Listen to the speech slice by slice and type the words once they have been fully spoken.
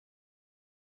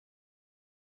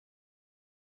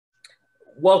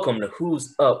Welcome to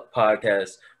Who's Up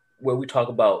podcast, where we talk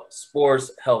about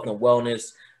sports, health and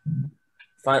wellness,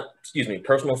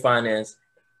 personal finance,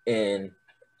 and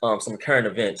some current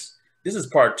events. This is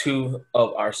part two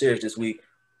of our series this week,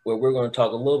 where we're going to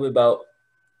talk a little bit about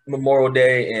Memorial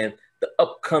Day and the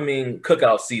upcoming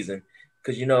cookout season.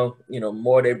 Because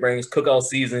Memorial Day brings cookout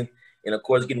season, and of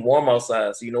course, it's getting warm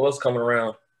outside. So you know what's coming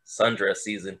around? Sundress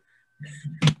season.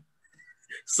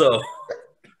 So,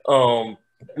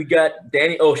 we got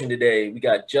Danny Ocean today. We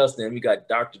got Justin. We got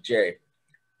Dr. J.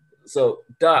 So,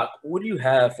 Doc, what do you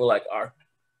have for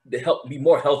to help be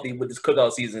more healthy with this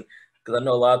cookout season? Because I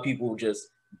know a lot of people just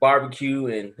barbecue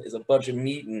and there's a bunch of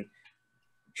meat and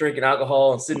drinking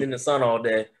alcohol and sitting in the sun all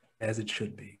day. As it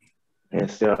should be.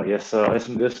 Yes, sir. Yes, sir. That's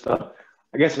some good stuff.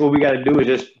 I guess what we got to do is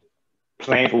just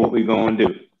plan for what we're going to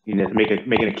do. Make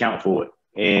an account for it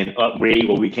and upgrade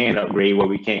what we can, upgrade what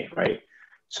we can't, right?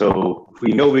 So if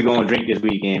we know we're going to drink this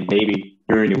weekend, maybe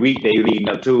during the weekday leading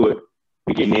up to it,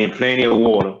 we're getting in plenty of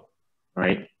water,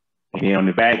 right? And then on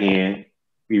the back end,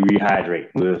 we rehydrate.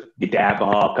 We'll get the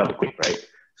alcohol covered quick, right?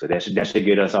 So that should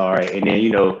get us all right. And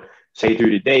then, say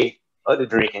through the day, other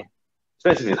drinking,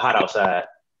 especially if it's hot outside,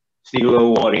 sneak a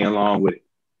little water in along with it.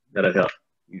 That'll help.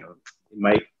 It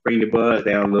might bring the buzz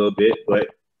down a little bit, but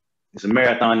it's a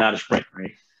marathon, not a sprint,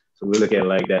 right? So we look at it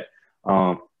like that.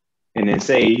 And then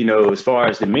say, as far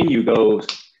as the menu goes,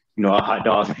 our hot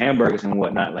dogs and hamburgers and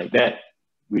whatnot like that,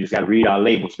 we just got to read our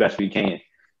labels best we can.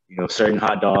 Certain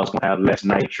hot dogs going to have less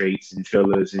nitrates and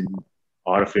fillers and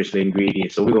artificial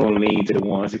ingredients. So we're going to lean to the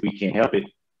ones, if we can't help it,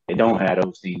 that don't have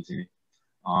those things in it.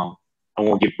 I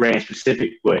won't get brand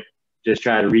specific, but just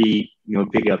try to read,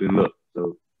 pick up and look.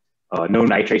 So no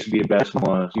nitrates would be the best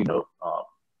ones,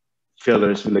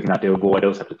 fillers, we're looking out to avoid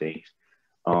those types of things.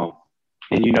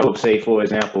 And, say, for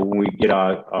example, when we get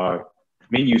our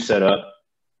menu set up,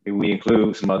 we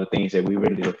include some other things that we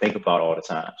really don't think about all the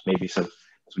time. Maybe some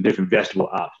different vegetable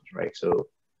options, right? So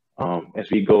as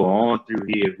we go on through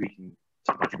here, we can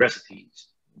talk about the recipes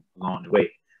along the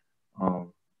way.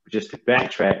 Just to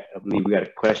backtrack, I believe we got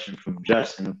a question from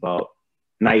Justin about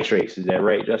nitrates. Is that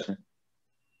right, Justin?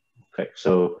 Okay,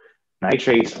 so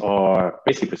nitrates are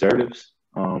basically preservatives,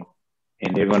 and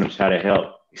they're going to try to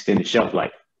help extend the shelf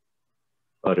life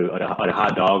of the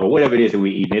hot dog or whatever it is that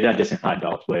we eat. They're not just in hot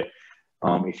dogs, but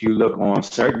if you look on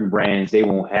certain brands, they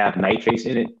won't have nitrates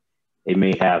in it. They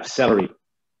may have celery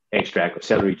extract or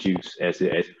celery juice as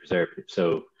a preservative.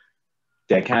 So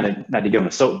that kind of, not to get on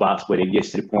a soapbox, but it gets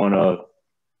to the point of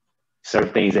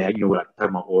certain things that, like talking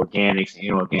about organics and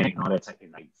inorganic and all that type of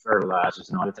like fertilizers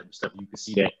and all that type of stuff. You can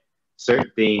see that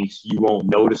certain things you won't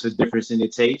notice a difference in the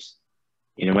taste.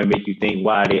 And it might make you think,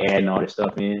 why are they adding all this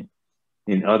stuff in?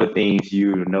 And other things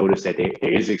you notice that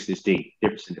there is a distinct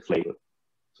difference in the flavor.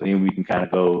 So then we can kind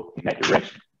of go in that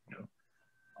direction.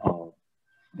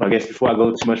 I guess before I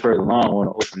go too much further along, I want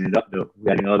to open it up though. We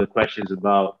got any other questions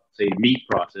about, say, the meat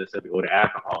process of it or the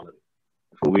alcohol of it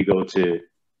before we go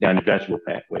down the vegetable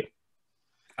pathway?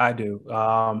 I do.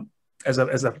 As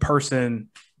a person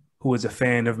who is a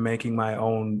fan of making my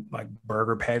own like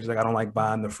burger patties, like I don't like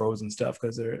buying the frozen stuff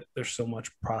because there's so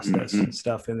much processed and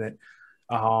stuff in it.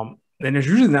 And there's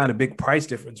usually not a big price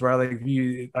difference, right? Like if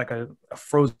you like a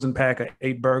frozen pack of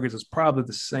 8 burgers is probably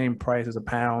the same price as a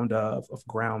pound of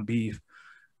ground beef.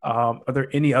 Are there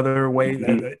any other way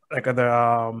that, like other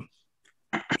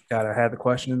God, I had the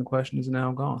question and the question is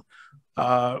now gone.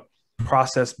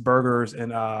 Processed burgers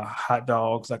and hot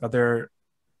dogs, like are there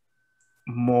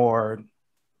more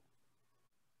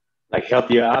like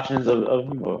healthier options of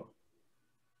them?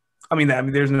 I mean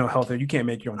there's no healthier. You can't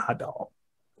make your own hot dog.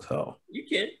 So you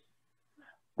can.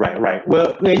 Right.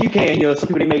 Well, yeah, you can. Some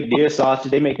people, they make their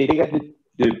sausage. They got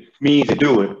the means to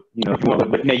do it. If you want,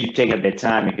 but now you take up that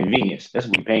time and convenience. That's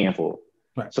what we're paying for.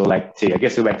 Right. So, I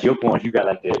guess go back to your point. You got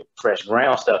like the fresh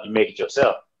ground stuff. You make it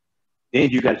yourself. Then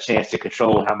you got a chance to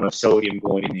control how much sodium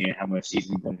going in there, how much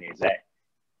seasoning going in there exact.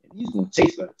 And you're gonna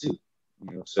taste better too.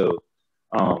 So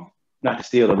not to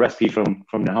steal a recipe from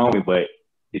the homie, but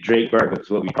the Drake burger is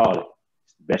what we call it.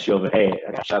 It's the best you ever had.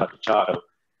 I got shout out to Chardo.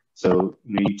 So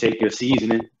you take your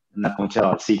seasoning. I'm not gonna tell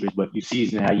all the secrets, but you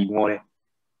season it how you want it.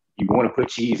 You want to put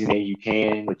cheese in there, you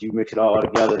can, but you mix it all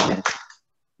together, and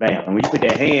bam. And when you put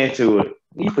that hand to it,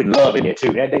 you put love in there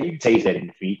too. That you can taste that in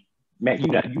the feet. Man,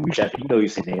 you reach out, you're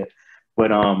sitting there.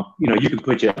 But you can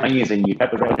put your onions and your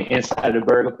peppers on the inside of the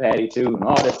burger patty too, and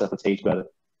all that stuff will taste better.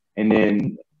 And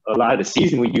then a lot of the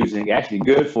seasoning we're using is actually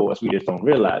good for us. We just don't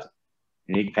realize it.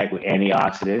 And they can pack with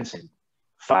antioxidants and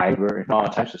fiber and all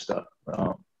types of stuff.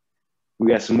 We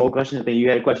got some more questions. I think you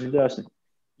had a question, Justin.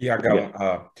 Yeah, I got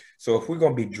one. So if we're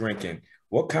gonna be drinking,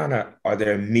 what kind of are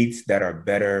there meats that are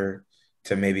better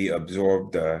to maybe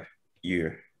absorb the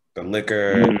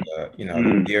liquor,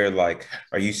 the beer? Like,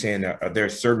 are you saying that are there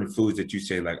certain foods that you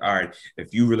say like, all right,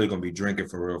 if you really gonna be drinking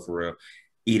for real,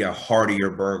 eat a heartier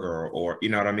burger, or you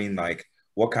know what I mean? Like,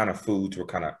 what kind of foods will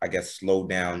kind of, I guess, slow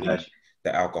down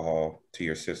the alcohol to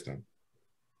your system?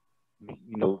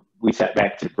 We sat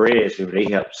back to the bread, so they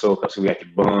help soak up. So we got the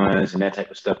buns and that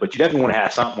type of stuff. But you definitely want to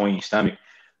have something on your stomach.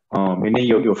 And then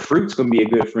your fruit's gonna be a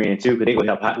good friend too, because they're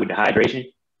gonna help with the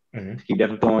hydration. Mm-hmm. Keep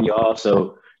definitely throwing you off.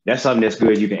 So that's something that's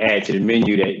good you can add to the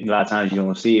menu that a lot of times you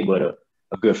don't see it, but a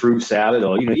good fruit salad,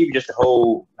 or even just a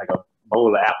whole like a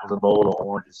bowl of apples, a bowl of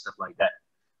oranges, stuff like that.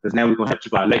 Because now we're gonna have to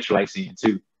keep our electrolytes in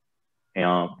too.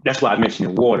 And that's why I mentioned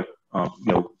the water.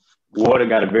 Water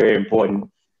got a very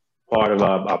important part of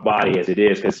our body as it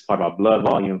is, because it's part of our blood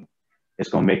volume. It's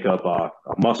going to make up our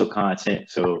muscle content.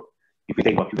 So if you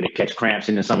think about people that catch cramps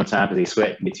in the summertime because they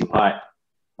sweat and get too hot,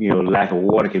 lack of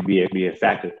water could be a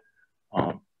factor.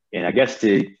 And I guess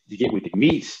to get with the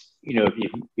meats,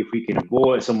 if we can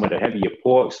avoid some of the heavier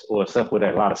porks or stuff with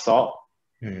a lot of salt,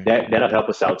 that'll help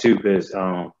us out too, because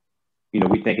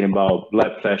we're thinking about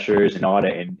blood pressures and all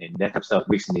that, and that kind of stuff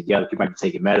mixing together. You might be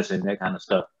taking medicine, that kind of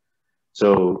stuff.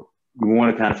 So we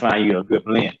want to kind of find a good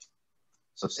blend.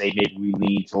 So say maybe we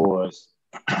lean towards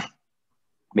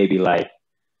maybe like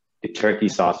the turkey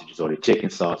sausages or the chicken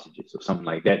sausages or something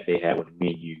like that they have on the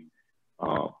menu.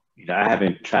 I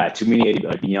haven't tried too many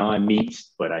Beyond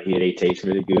Meats, but I hear they taste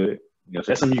really good. So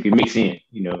that's something you can mix in.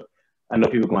 I know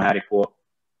people are going to have it for,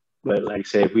 but like I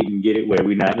said, if we can get it where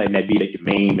we're not letting that be like the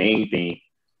main thing,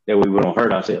 that way we don't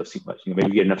hurt ourselves too much. Maybe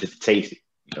we get enough just to taste it.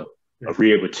 A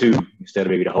rib or two instead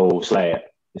of maybe the whole slab,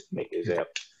 just to make it example.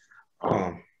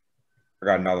 I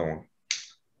got another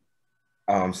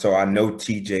one. So I know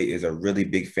TJ is a really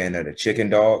big fan of the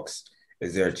chicken dogs.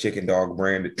 Is there a chicken dog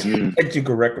brand that you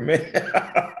could recommend?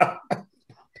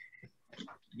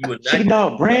 Chicken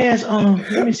dog brands?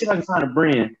 Let me see if I can find a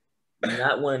brand.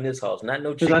 Not one in this house. Not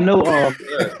no chicken. Because I know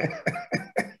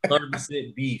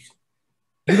 100% beef.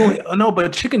 You don't know,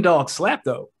 but chicken dogs slap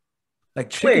though. Like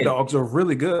chicken dogs are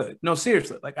really good. No,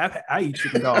 seriously. Like I eat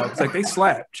chicken dogs. Like they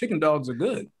slap. Chicken dogs are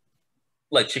good.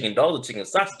 Like chicken dogs or chicken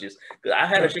sausages. Because I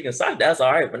had a chicken sausage, that's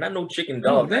all right, but not no chicken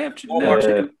dog. No, they have chicken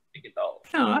dog.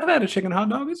 No, I've had a chicken hot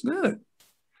dog. It's good.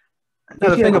 Now,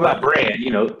 the thing about brand,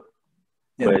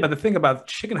 but the thing about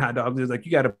chicken hot dogs is like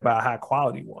you got to buy a high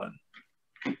quality one.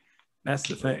 That's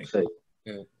the thing.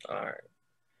 All right.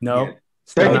 No, yeah.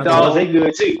 Turkey dogs, they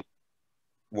good too.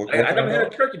 I never had a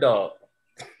turkey dog.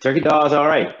 Turkey dogs, all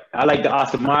right. I like the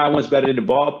Oscar Mayer ones better than the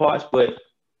ball parts, but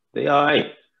they all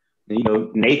right.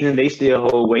 And, Nathan, they still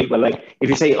hold weight, but like if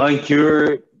you say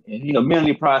uncured and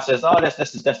minimally processed,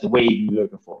 that's the way you're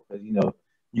looking for, because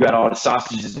you got all the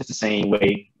sausages just the same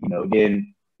way.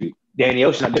 Then Danny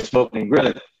Ocean up there smoking and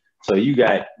grilling, so you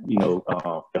got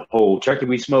the whole turkey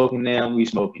we smoking now. We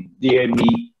smoking deer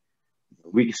meat.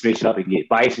 We can switch it up and get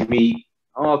bison meat,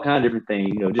 all kind of different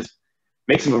things. Just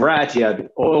make some variety out of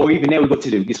it. Or even then we go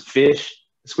to get some fish,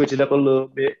 switch it up a little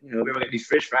bit. We got these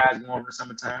fish fries going in the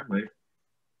summertime, but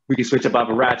we can switch up our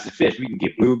varieties of fish. We can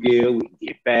get bluegill, we can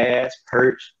get bass,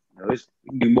 perch. We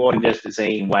can do more than just the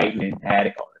same whiting and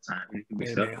haddock all the time.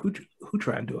 Man, who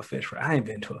tried to do a fish fry? I ain't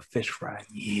been to a fish fry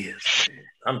in years. Man.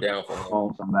 I'm down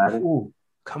for it. Somebody. Ooh,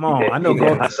 come on. I know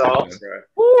good sauce.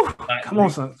 Come on,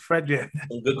 son. Fred Jet.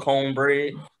 Some good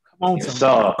cornbread. Come on,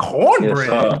 some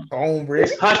cornbread.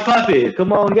 Cornbread. Hot puppy.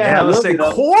 Come on, guys. Yeah, let's say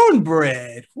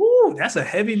cornbread. Ooh, that's a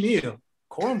heavy meal.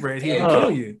 Cornbread, he'll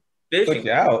kill you. Look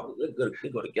out. They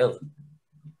go together.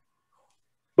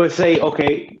 But say,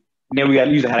 okay, then we got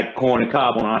to usually have corn and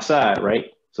cob on our side, right?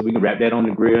 So we can wrap that on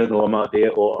the grill, throw them out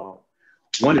there. Or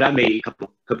one that I made a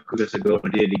couple cooks ago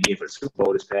and did it again for the Super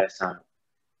Bowl this past time.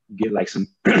 Get like some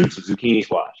zucchini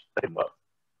squash, cut them up,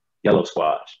 yellow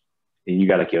squash. And you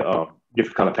got like your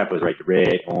different color peppers, right? The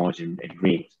red, orange, and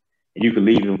greens. And you can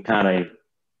leave them kind of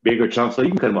bigger chunks, so you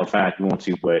can cut them up fine if you want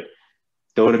to, but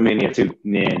throw them in there too.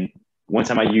 And then one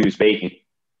time I used bacon.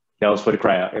 That was for the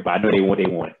crowd. If I know they want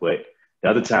it, but the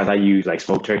other times I use like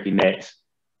smoked turkey necks,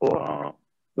 or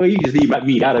you just leave my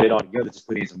meat out of it altogether. Just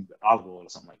put in some olive oil or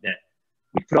something like that.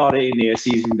 We put all that in there,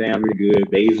 season down really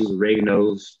good, basils,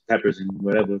 oreganos, peppers, and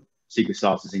whatever secret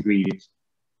sauces, ingredients.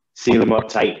 Seal them up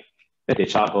tight. Let the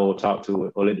charcoal talk to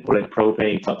it, or let the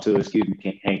propane talk to it. Excuse me,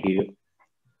 can't hear.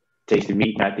 Taste the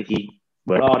meat, not the heat,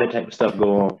 but all that type of stuff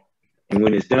go on. And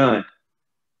when it's done,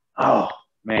 oh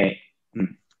man,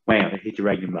 wham! It hit you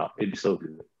right in the mouth. It'd be so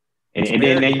good. And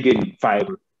then you're getting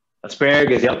fiber.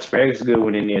 Asparagus is a good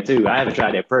one in there too. I haven't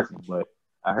tried that personally, but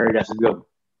I heard that's a good one.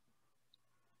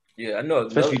 Yeah, I know.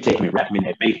 Especially if you take me wrap me in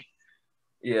that bacon.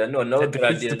 Yeah, no, another That good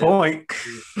defeats idea. the point.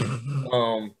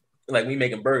 Like me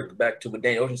making burgers. Back to what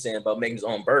Danny Ocean saying about making his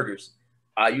own burgers.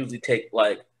 I usually take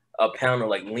like a pound of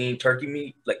like lean turkey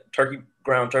meat, like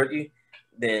ground turkey,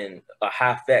 then a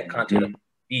high fat content of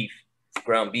beef,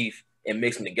 ground beef, and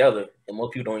mix them together. And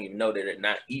most people don't even know that they're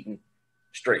not eating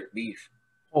straight beef.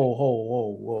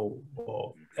 Whoa.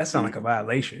 That sounds like a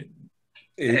violation.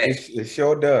 It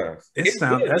sure does.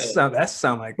 That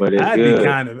sound like But it's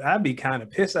I'd be kind of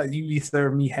pissed at you. Be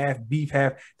serving me half beef,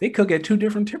 half. They cook at two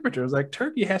different temperatures. Like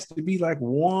turkey has to be like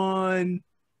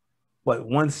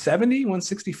 170,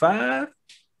 165.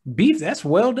 Beef, that's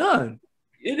well done.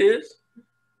 It is.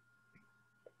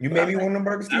 You made me one of them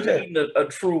burgers, I'm TJ. eating a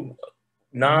true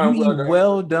You eat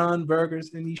well done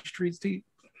burgers in these streets, T.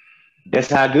 That's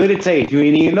how good it tastes. You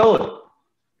ain't even know it.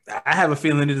 I have a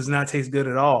feeling it does not taste good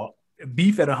at all.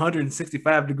 Beef at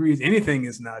 165 degrees, anything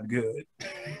is not good.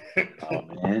 Oh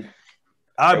man.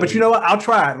 All right, but you know what? I'll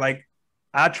try it. Like,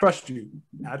 I trust you.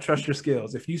 I trust your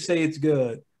skills. If you say it's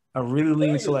good, I really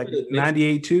lean to like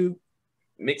 98.2.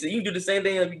 Mix it. You can do the same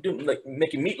thing as you do like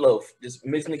making meatloaf. Just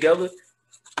mix them together.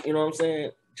 You know what I'm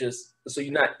saying? Just so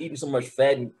you're not eating so much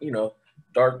fat and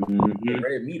dark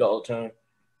red meat all the time.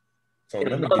 So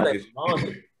And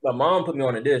my mom put me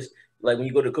on to this. Like when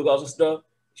you go to cookouts and stuff,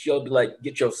 she'll be like,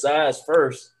 get your sides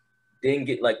first, then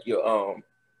get like your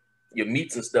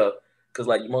meats and stuff. Cause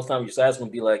like most times your sides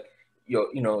gonna be like your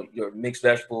mixed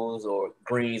vegetables or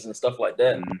greens and stuff like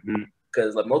that.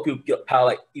 Cause like most people get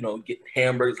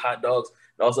hamburgers, hot dogs,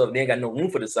 and also they ain't got no room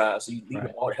for the sides, so you leave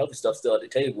all the healthy stuff still at the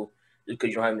table just because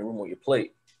you don't have any room on your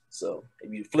plate. So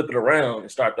if you flip it around and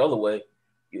start the other way,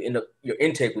 you end up your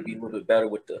intake would be a little bit better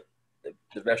with the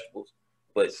vegetables.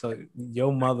 But so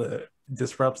your mother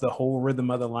disrupts the whole rhythm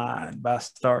of the line by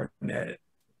starting at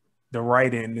the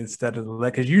right end instead of the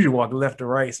left, because you usually walk left to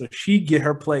right. So she get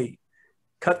her plate,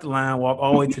 cut the line, walk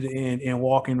all the way to the end, and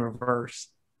walk in reverse.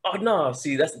 Oh no!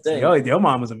 See, that's the thing. So your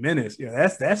mom was a menace. Yeah,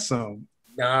 that's some.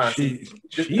 Nah, she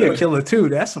a killer too.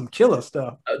 That's some killer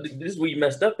stuff. This is where you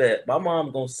messed up at. My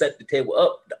mom gonna set the table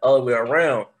up the other way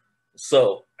around.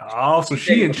 So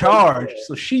she in charge.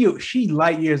 So she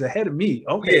light years ahead of me.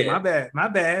 Okay, yeah. my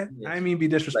bad. Yeah. I didn't mean to be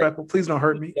disrespectful. Please don't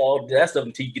hurt me. All that stuff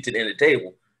until you get to the end of the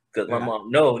table, because my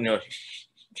mom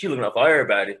she looking out for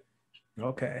everybody.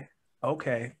 Okay. I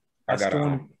got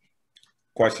a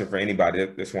question for anybody.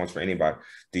 This one's for anybody.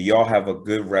 Do y'all have a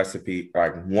good recipe,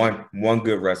 like one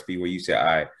good recipe where you say, all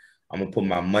right, I'm gonna put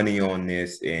my money on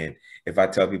this, and if I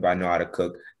tell people I know how to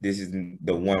cook, this is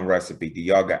the one recipe. Do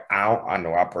y'all got? I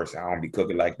know I don't be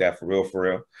cooking like that for real,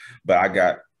 but I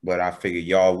figure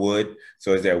y'all would.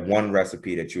 So is there one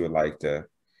recipe that you would like to,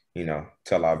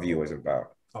 tell our viewers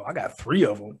about? Oh, I got 3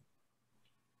 of them.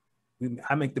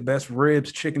 I make the best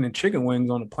ribs, chicken, and chicken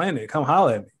wings on the planet. Come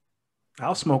holler at me.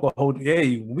 I'll smoke a whole.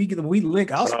 Yeah, we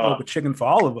link. I'll smoke a chicken for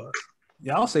all of us.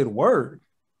 Y'all say the word.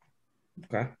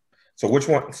 Okay. So which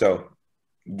one? So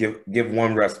give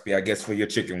one recipe, I guess, for your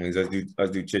chicken wings.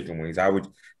 Let's do chicken wings. I would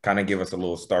kind of give us a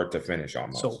little start to finish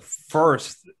almost. So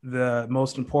first, the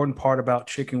most important part about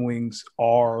chicken wings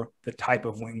are the type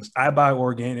of wings. I buy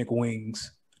organic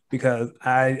wings because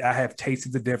I have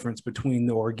tasted the difference between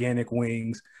the organic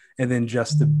wings and then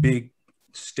just the big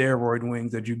steroid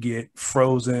wings that you get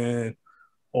frozen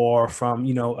or from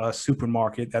a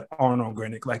supermarket that aren't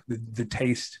organic. Like the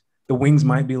taste, the wings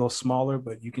might be a little smaller,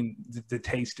 but the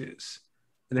taste is.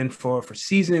 And then for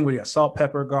seasoning, we got salt,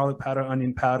 pepper, garlic powder,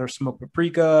 onion powder, smoked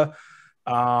paprika,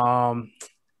 a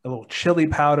little chili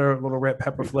powder, a little red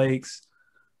pepper flakes.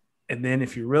 And then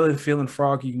if you're really feeling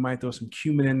froggy, you might throw some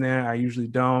cumin in there. I usually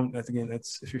don't. That's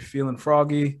if you're feeling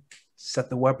froggy.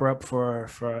 Set the Weber up for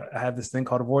I have this thing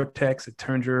called a vortex. It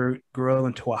turns your grill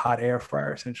into a hot air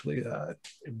fryer, essentially.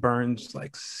 It burns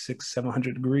like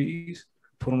 600-700 degrees.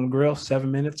 Put on the grill,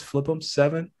 7 minutes, flip them,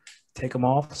 7, take them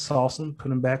off, sauce them, put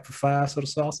them back for 5, so the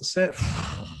sauce is set.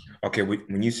 Okay,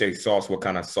 when you say sauce, what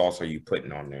kind of sauce are you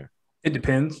putting on there? It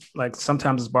depends. Like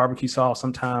sometimes it's barbecue sauce,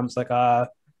 sometimes like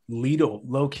Lidl,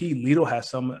 low key, Lidl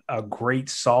has a great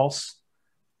sauce.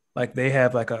 Like they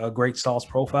have like a great sauce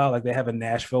profile. Like they have a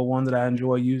Nashville one that I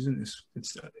enjoy using.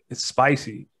 It's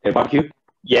spicy. Barbecue?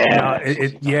 Yeah.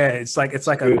 It's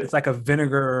like a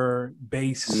vinegar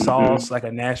based sauce, like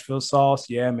a Nashville sauce.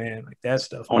 Yeah, man. Like that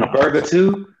stuff. On a burger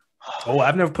too? Oh,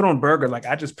 I've never put on burger. Like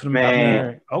I just put them down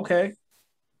there. Okay.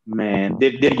 Man,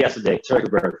 did it yesterday. Turkey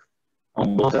burger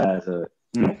on both sides of it.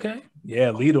 Okay. Yeah,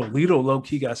 Lidl low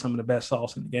key got some of the best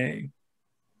sauce in the game.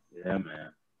 Yeah,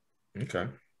 man. Okay.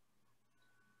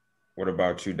 What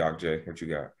about you, Doc J? What you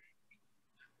got?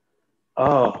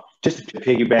 Oh, just to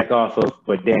piggyback off of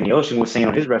what Danny Ocean was saying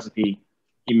on his recipe,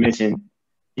 he mentioned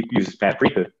he uses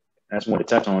paprika. just want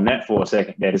to touch on that for a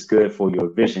second. That is good for your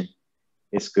vision.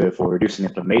 It's good for reducing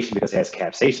inflammation because it has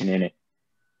capsaicin in it.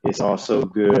 It's also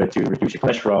good to reduce your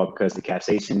cholesterol because the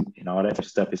capsaicin and all that type of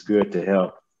stuff is good to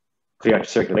help clear out your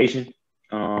circulation.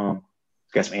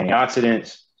 It's got some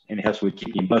antioxidants, and it helps with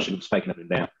keeping your blood sugar spiking up and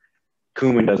down.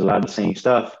 Cumin does a lot of the same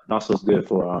stuff, and also is good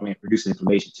for reducing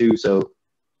inflammation too. So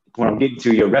when I'm getting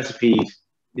to your recipes,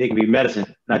 they can be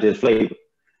medicine, not just flavor.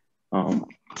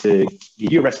 To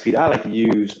give you a recipe that I like to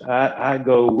use, I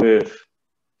go with,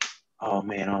 oh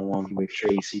man, I don't want to give away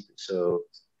trade secrets, so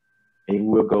maybe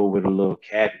we'll go with a little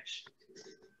cabbage,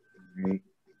 right?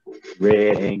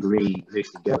 Red and green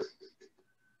mixed together.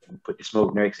 And put the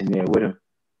smoked nuts in there with them.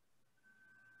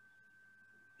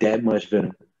 That much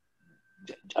vinegar.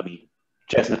 I mean,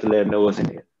 just enough to let them know what's in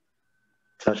there.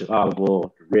 Touch of olive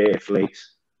oil, red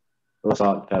flakes, a little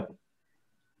salt and pepper,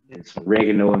 and some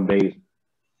oregano and basil.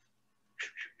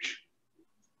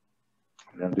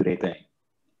 Let them do their thing.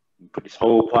 You put this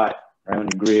whole pot right on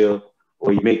the grill,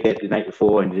 or you make that the night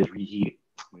before and just reheat it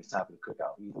when it's time for the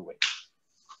cookout. Either way.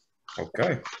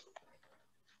 Okay.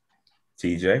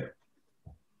 TJ,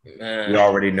 Man. we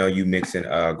already know you mixing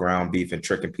ground beef and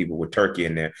tricking people with turkey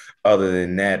in there. Other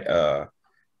than that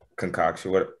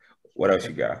concoction, what else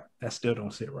you got? That still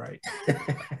don't sit right.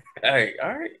 All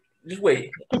right. Just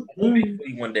wait. I'll be for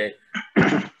you one day.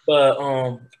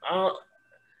 But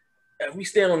if we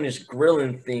stand on this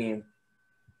grilling theme,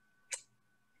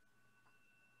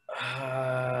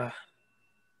 I'm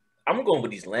going with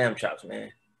these lamb chops,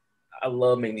 man. I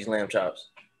love making these lamb chops.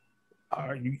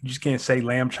 You just can't say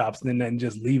lamb chops and then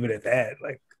just leave it at that.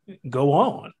 Like, go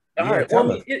on. All right.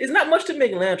 Well, it's not much to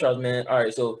make lamb chops, man. All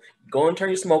right. So go and turn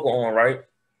your smoker on, right?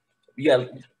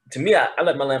 To me, I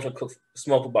let my lamb chop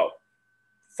smoke for about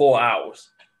 4 hours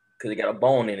because it got a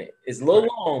bone in it. It's a little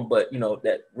long, but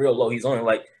that real low. He's only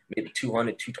like maybe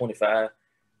 200, 225.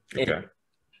 Okay.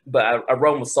 But I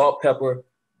run with salt, pepper,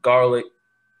 garlic,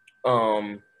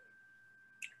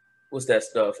 what's that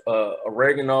stuff?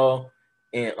 Oregano,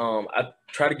 and I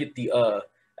try to get the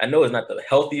I know it's not the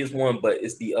healthiest one, but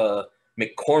it's the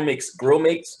McCormick's Grill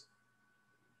Mates.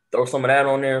 Throw some of that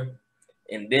on there,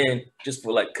 and then just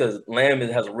for because lamb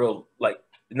has a real it's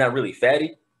not really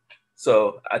fatty,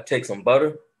 so I take some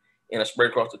butter and I spread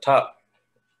across the top,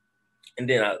 and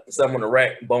then I set them on the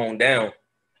rack, bone down,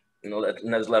 and I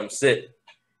just let them sit,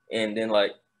 and then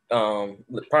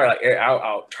probably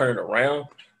I'll turn it around,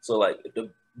 so if the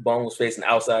bone was facing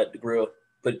outside the grill,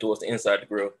 put it towards the inside the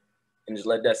grill, and just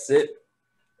let that sit,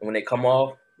 and when they come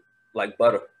off, like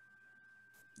butter.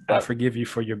 I forgive you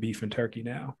for your beef and turkey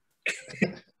now.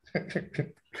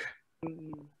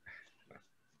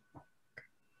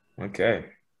 Okay.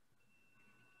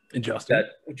 And Justin,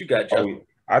 what you got, Justin?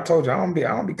 I told you I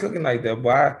don't be cooking like that,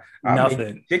 boy. I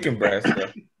nothing. Make chicken breast.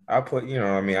 I put,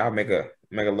 I'll make a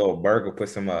little burger. Put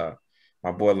some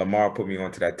my boy Lamar put me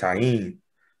onto that tahini.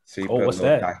 So you put what's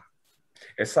that?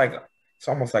 It's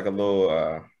almost like a little.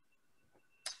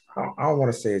 I don't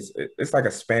want to say it's like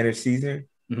a Spanish seasoning,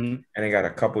 and they got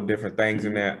a couple different things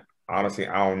in there. Honestly,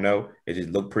 I don't know. It just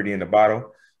looked pretty in the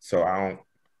bottle, so I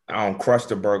don't crush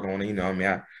the burger on it.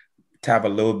 I tap a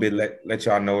little bit, let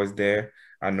y'all know it's there.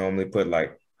 I normally put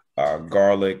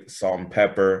garlic, salt, and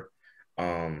pepper.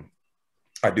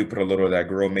 I do put a little of that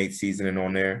Grill Mate seasoning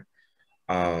on there.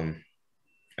 And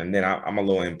then I'm a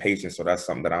little impatient, so that's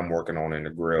something that I'm working on in the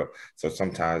grill. So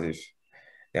sometimes if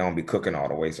they don't be cooking all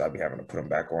the way, so I be having to put them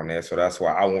back on there. So that's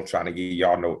why I won't try to give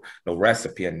y'all no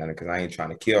recipe or nothing, because I ain't trying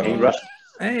to kill them.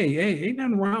 Hey, ain't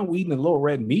nothing wrong with eating a little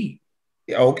red meat.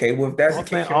 Yeah, okay, well if that's the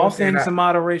case, all things in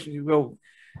moderation. You go.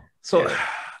 So yeah.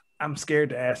 I'm scared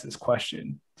to ask this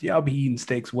question. Do y'all be eating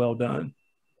steaks well done?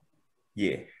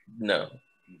 Yeah. No.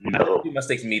 My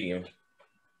steaks medium.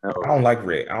 No. I don't like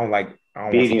red. I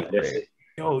don't medium. Want red.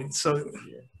 Yo, so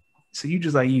you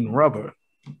just like eating rubber.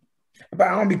 But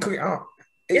I don't be cooking.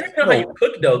 It depends on how you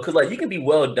cook though, because you can be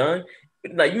well done.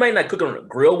 You might not cook on a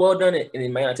grill well done, and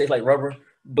it might not taste like rubber.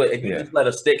 But if you just let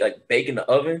a steak bake in the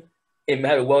oven and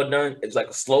have it well done, it's like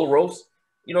a slow roast.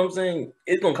 You know what I'm saying?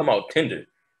 It's gonna come out tender.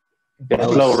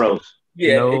 Slow roast.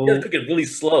 Yeah, it does cook it really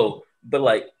slow,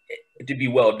 but to be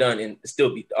well done and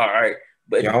still be all right.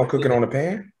 But y'all don't cook it on the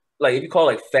pan? If you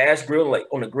call fast grill,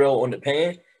 on the grill on the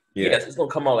pan, yes, it's gonna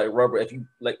come out like rubber if you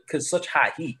because such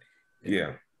high heat.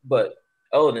 Yeah. But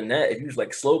other than that, if you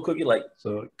just slow cook it,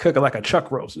 so cook it like a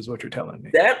chuck roast is what you're telling me.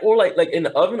 That or like in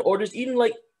the oven, or just even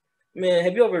man,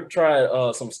 have you ever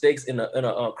tried some steaks in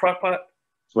a crock pot?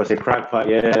 What's a crock pot?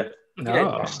 Yeah.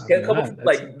 No, get a couple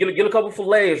get a couple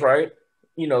fillets, right?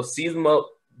 Season them up,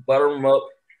 butter them up,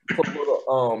 put a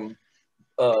little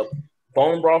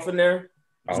bone broth in there.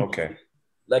 Oh, okay.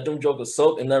 let them jokers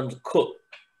soak, and let them cook.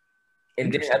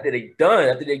 And then after they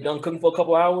done cooking for a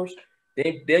couple hours,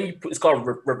 then you put, it's called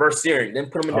reverse searing. Then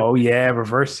put them in the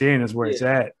reverse searing is where it's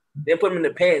at. Then put them in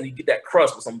the pan. You get that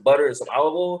crust with some butter and some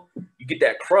olive oil. You get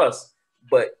that crust,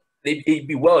 but they'd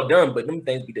be well done. But them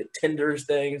things be the tenderest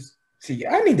things. See,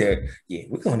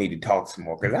 we're gonna need to talk some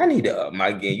more because I need to up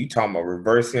my game. You talking about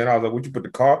reversing? I was like, would you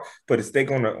put a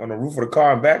steak on the roof of the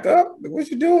car and back up? Like, what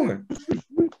you doing?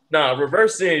 Nah,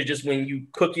 reverse searing is just when you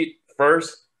cook it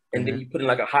first and then you put in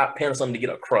like a hot pan or something to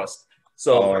get a crust.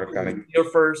 So sear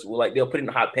first, they'll put it in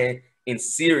a hot pan and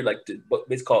sear what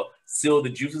it's called seal the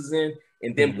juices in,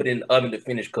 and then put it in the oven to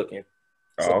finish cooking.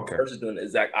 So okay. Reverse is doing the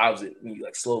exact opposite. When you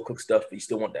slow cook stuff, but you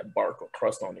still want that bark or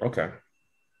crust on it. Okay.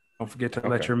 Don't forget to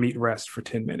let your meat rest for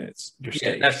 10 minutes.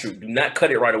 Yeah, that's true. Do not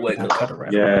cut it right away.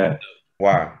 Yeah.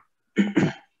 Why?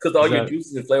 Because all your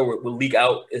juices and flavor will leak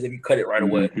out as if you cut it right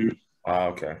away.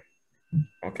 Okay.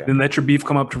 Okay. Then let your beef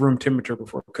come up to room temperature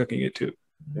before cooking it too.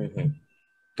 Mm-hmm.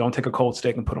 Don't take a cold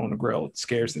steak and put it on the grill. It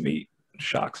scares the meat,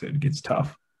 shocks it. It gets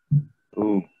tough.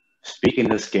 Ooh,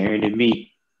 speaking of scaring the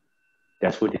meat,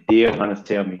 that's what the deer hunters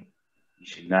tell me. You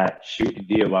should not shoot the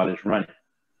deer while it's running.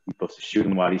 You're supposed to shoot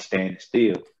him while he's standing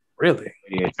still. Really?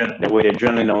 That way the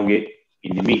adrenaline don't get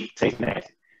in the meat. Tastes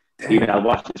nasty. Damn. Even I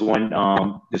watched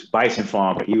this bison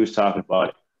farmer. He was talking about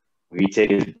it. When he take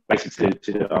his bison to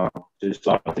the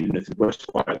slaughter, to the brush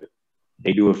slaughter.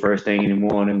 They do it first thing in the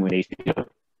morning when they still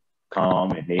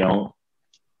calm and they don't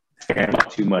scare them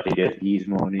up too much. They just ease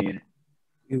them on in.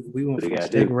 We went from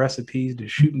steak recipes to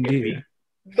shooting deer.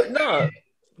 But no,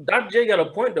 Dr. J got a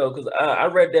point though, because I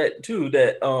read that too.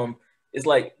 That it's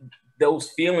like those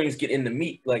feelings get in the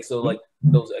meat, those. I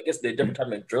guess they're different type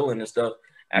of drilling and stuff.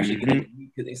 Actually, get in the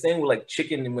meat, because they saying with like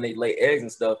chicken and when they lay eggs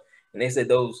and stuff, and they said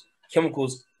those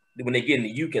chemicals when they get into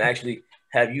you can actually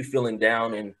have you feeling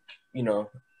down and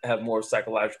have more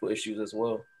psychological issues as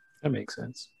well. That makes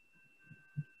sense.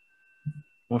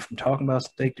 Went from talking about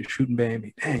steak to shooting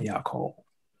Bambi. Dang, y'all cold.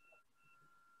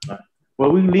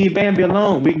 Well, we can leave Bambi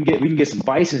alone. We can get some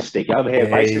bison steak. Y'all ever had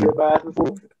bison ribeyes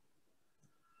before?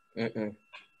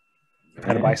 I've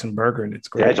had a bison burger and it's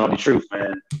great. That's on the truth,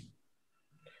 man.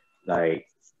 Like,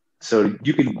 so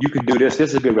you can do this.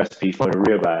 This is a good recipe for the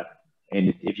ribeye.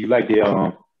 And if you like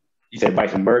the you said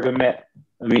bison burger, Matt.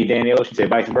 Danielle, you said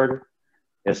bison burger.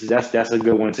 That's a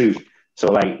good one too.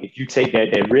 So like, if you take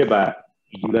that ribeye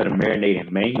and you let them marinate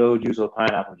in mango juice or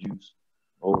pineapple juice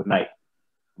overnight,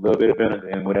 a little bit of vinegar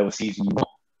and whatever season you want,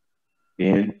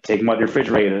 then take them out the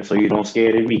refrigerator so you don't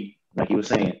scare the meat, like he was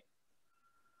saying.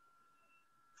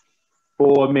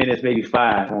 4 minutes, maybe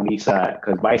 5 on each side,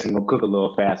 because bison will cook a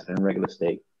little faster than regular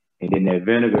steak. And then that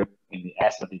vinegar and the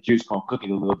acid of the juice gonna cook it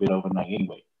a little bit overnight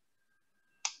anyway.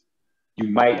 You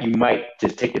might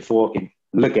just take the fork and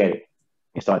look at it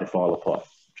and start to fall apart.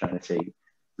 I'm trying to say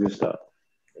good stuff.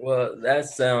 Well, that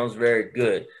sounds very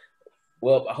good.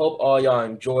 Well, I hope all y'all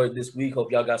enjoyed this week.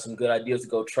 Hope y'all got some good ideas to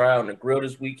go try on the grill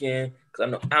this weekend, because I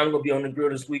know I'm gonna be on the grill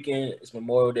this weekend. It's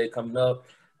Memorial Day coming up.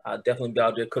 I'll definitely be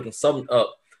out there cooking something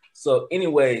up. So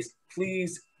anyways,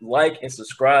 please like and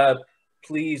subscribe.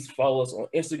 Please follow us on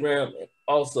Instagram. And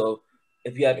also,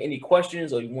 if you have any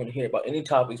questions or you want to hear about any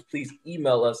topics, please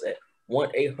email us at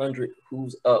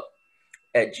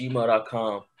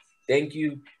 1-800-WHO'S-UP@gmail.com. Thank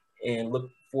you, and look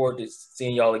forward to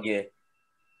seeing y'all again.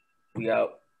 We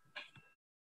out.